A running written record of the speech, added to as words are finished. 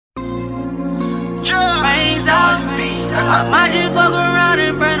I might just fuck around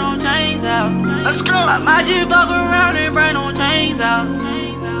and bring them chains out. Let's go. I might just fuck around and bring them chains out.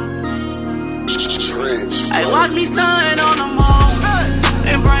 Hey, watch me stun on them hoes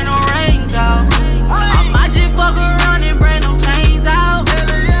and bring them rings out. I might just fuck around and bring them chains out.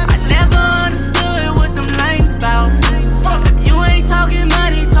 I never understood what them lames bout. If you ain't talking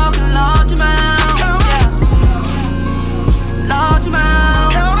money, talking large amount. Yeah. Large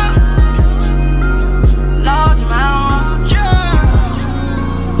amount. Large amount.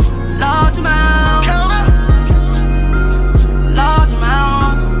 Large amount. Large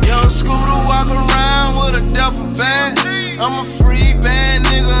amount. Young Scooter walk around with a duffel bag. I'm a free band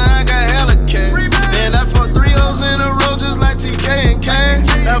nigga, I got hella cash. Man, I fuck 3 hoes in a row just like TK and K.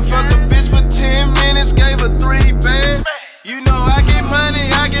 I fuck a bitch for 10 minutes, gave her 3 bands. You know I get money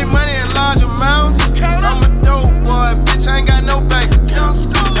in large amounts. I'm a dope boy, bitch, I ain't got no bank account.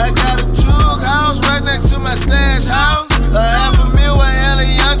 I got a tug house right next to my stash house. A $500,000 with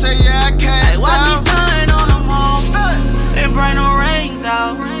Eliante, yeah, I cashed out. Watch me stun on them hoes and bring them rings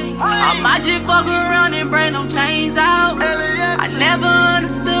out. I might just fuck around and bring them chains out. I never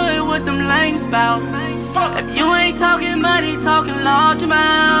understood what them lames bout. If you ain't talking money, talking large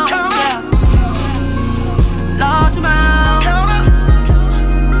amounts. Yeah. Large amounts.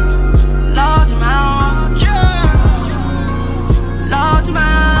 Large amounts. Large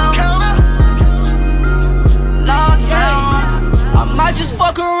amounts. Large amounts. I might just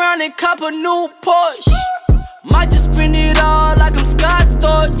fuck around and cop a new Porsche. Might just spend it all like I'm Scott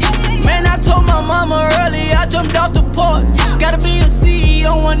Storch. Man, I told my mama early, I jumped off the porch. Gotta be a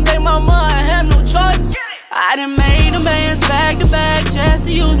CEO one day, mama, I have no choice. I done made them bands back to back just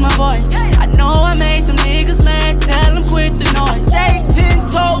to use my voice. I know I made them niggas mad, tell them quit the noise. I stay 10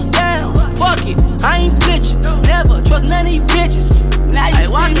 toes down, fuck it, I ain't bitchin'. Never trust none of these bitches. Now you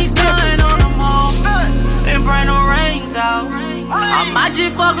see me stun on them hoes and bring them rings out. I might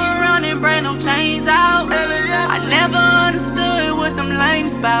just fuck around and bring them chains out. I never understood what them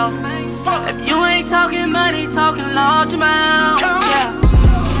lames bout. If you ain't talking money, talking large amounts. Yeah.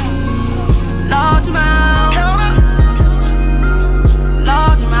 Large amounts.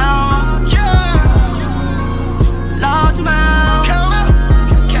 Large amounts. Large amounts.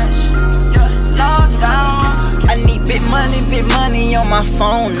 Large amounts. I need big money on my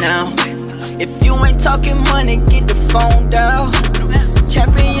phone now. If you ain't talking money, get the phone down.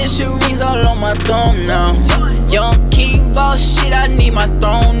 Championship rings all on my thumb now. Young king boss shit, I need my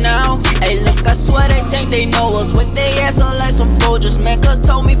throne now. Hey look, I swear they think they know us. With they ass on like some Folgers. Man, cuz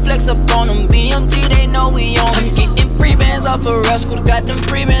told me flex up on them. BMG, they know we on. I'm getting pre-bands off of Rascal. Got them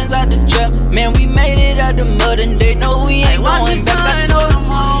pre-bands out the trap. Man, we made it out the mud and they know we ain't going back. I saw them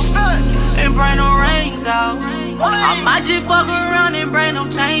hoes and bring them rings out. I might just fuck around and bring them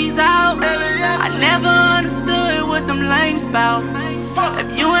chains out. I never understood what them lames bout.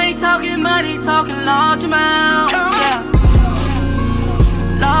 If you ain't talking money, talking large amounts. Yeah.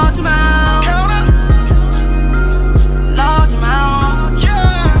 Large amounts. Large amounts.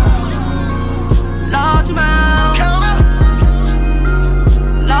 Large amounts.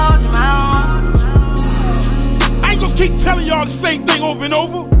 Large amounts. I ain't gonna keep telling y'all the same thing over and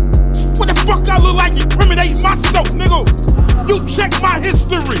over. What the fuck I look like incriminating myself, nigga? You check my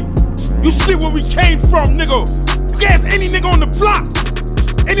history. You see where we came from, nigga. You can ask any nigga on the block.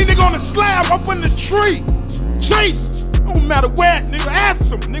 Any nigga on the slab up in the tree. Chase. Don't matter where, nigga. Ask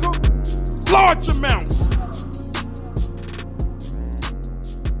them, nigga. Large amounts.